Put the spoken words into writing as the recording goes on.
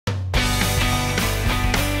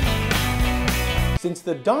Since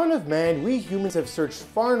the dawn of man, we humans have searched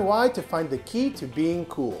far and wide to find the key to being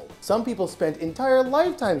cool. Some people spend entire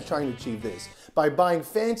lifetimes trying to achieve this by buying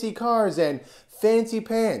fancy cars and fancy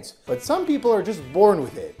pants, but some people are just born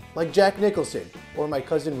with it, like Jack Nicholson or my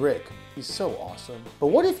cousin Rick. He's so awesome. But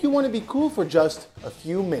what if you want to be cool for just a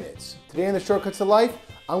few minutes? Today on the Shortcuts to Life,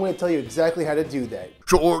 I'm going to tell you exactly how to do that.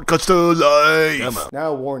 Shortcuts to life!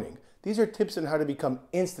 Now a warning. These are tips on how to become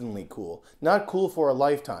instantly cool, not cool for a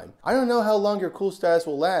lifetime. I don't know how long your cool status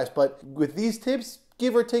will last, but with these tips,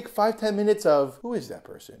 give or take 5-10 minutes of, who is that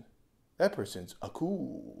person? That person's a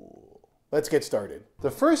cool. Let's get started. The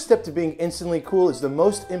first step to being instantly cool is the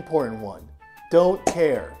most important one. Don't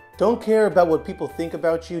care. Don't care about what people think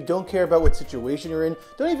about you. Don't care about what situation you're in.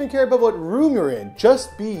 Don't even care about what room you're in.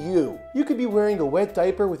 Just be you. You could be wearing a wet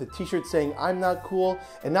diaper with a t-shirt saying, "I'm not cool,"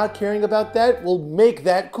 and not caring about that will make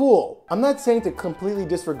that cool. I'm not saying to completely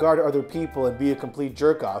disregard other people and be a complete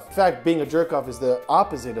jerk-off. In fact, being a jerk-off is the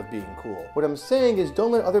opposite of being cool. What I'm saying is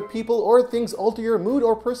don't let other people or things alter your mood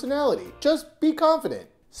or personality. Just be confident.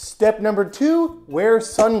 Step number 2, wear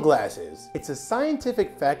sunglasses. It's a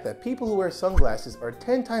scientific fact that people who wear sunglasses are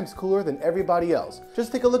 10 times cooler than everybody else.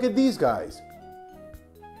 Just take a look at these guys.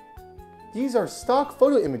 These are stock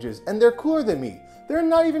photo images and they're cooler than me. They're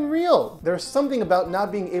not even real. There's something about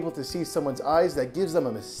not being able to see someone's eyes that gives them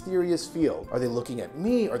a mysterious feel. Are they looking at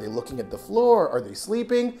me? Are they looking at the floor? Are they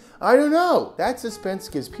sleeping? I don't know. That suspense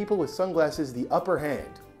gives people with sunglasses the upper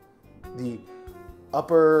hand. The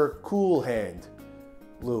upper cool hand.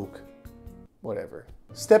 Luke, whatever.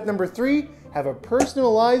 Step number 3, have a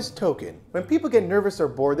personalized token. When people get nervous or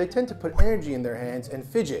bored, they tend to put energy in their hands and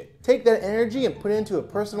fidget. Take that energy and put it into a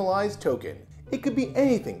personalized token. It could be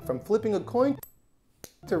anything from flipping a coin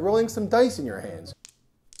to rolling some dice in your hands,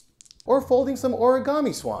 or folding some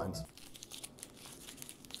origami swans.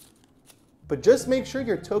 But just make sure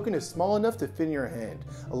your token is small enough to fit in your hand.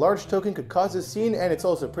 A large token could cause a scene and it's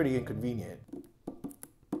also pretty inconvenient.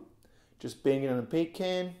 Just banging on a paint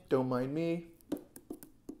can, don't mind me.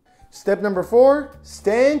 Step number 4,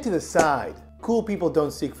 stand to the side. Cool people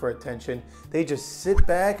don't seek for attention. They just sit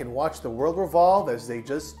back and watch the world revolve as they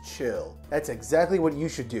just chill. That's exactly what you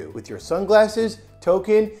should do with your sunglasses,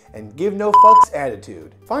 token, and give no fucks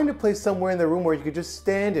attitude. Find a place somewhere in the room where you could just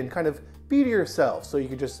stand and kind of be to yourself so you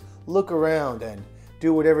could just look around and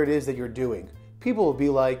do whatever it is that you're doing. People will be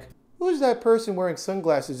like, "Who's that person wearing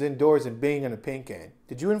sunglasses indoors and banging on a paint can?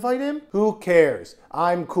 Did you invite him? Who cares?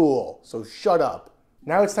 I'm cool, so shut up."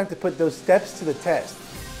 Now it's time to put those steps to the test.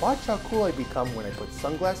 Watch how cool I become when I put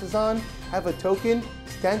sunglasses on, have a token,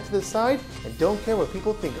 stand to the side, and don't care what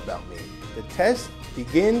people think about me. The test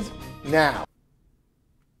begins now.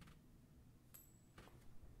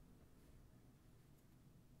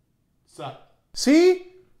 Suck. See?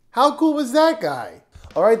 How cool was that guy?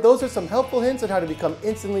 Alright, those are some helpful hints on how to become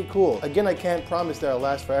instantly cool. Again, I can't promise that it'll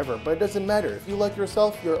last forever, but it doesn't matter. If you like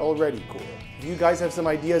yourself, you're already cool. If you guys have some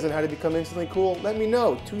ideas on how to become instantly cool, let me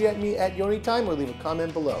know. Tweet at me at Yoni Time or leave a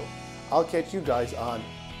comment below. I'll catch you guys on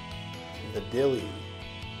the dilly.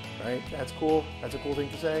 Right? That's cool. That's a cool thing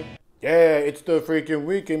to say. Yeah, it's the freaking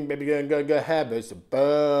weekend, baby. Gonna have us some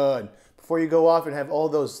fun. Before you go off and have all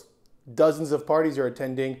those dozens of parties you're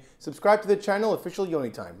attending, subscribe to the channel, Official Yoni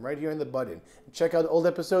Time, right here in the button. And check out old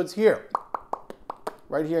episodes here,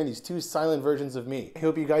 right here in these 2 silent versions of me. I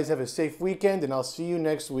hope you guys have a safe weekend, and I'll see you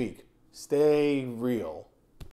next week. Stay real.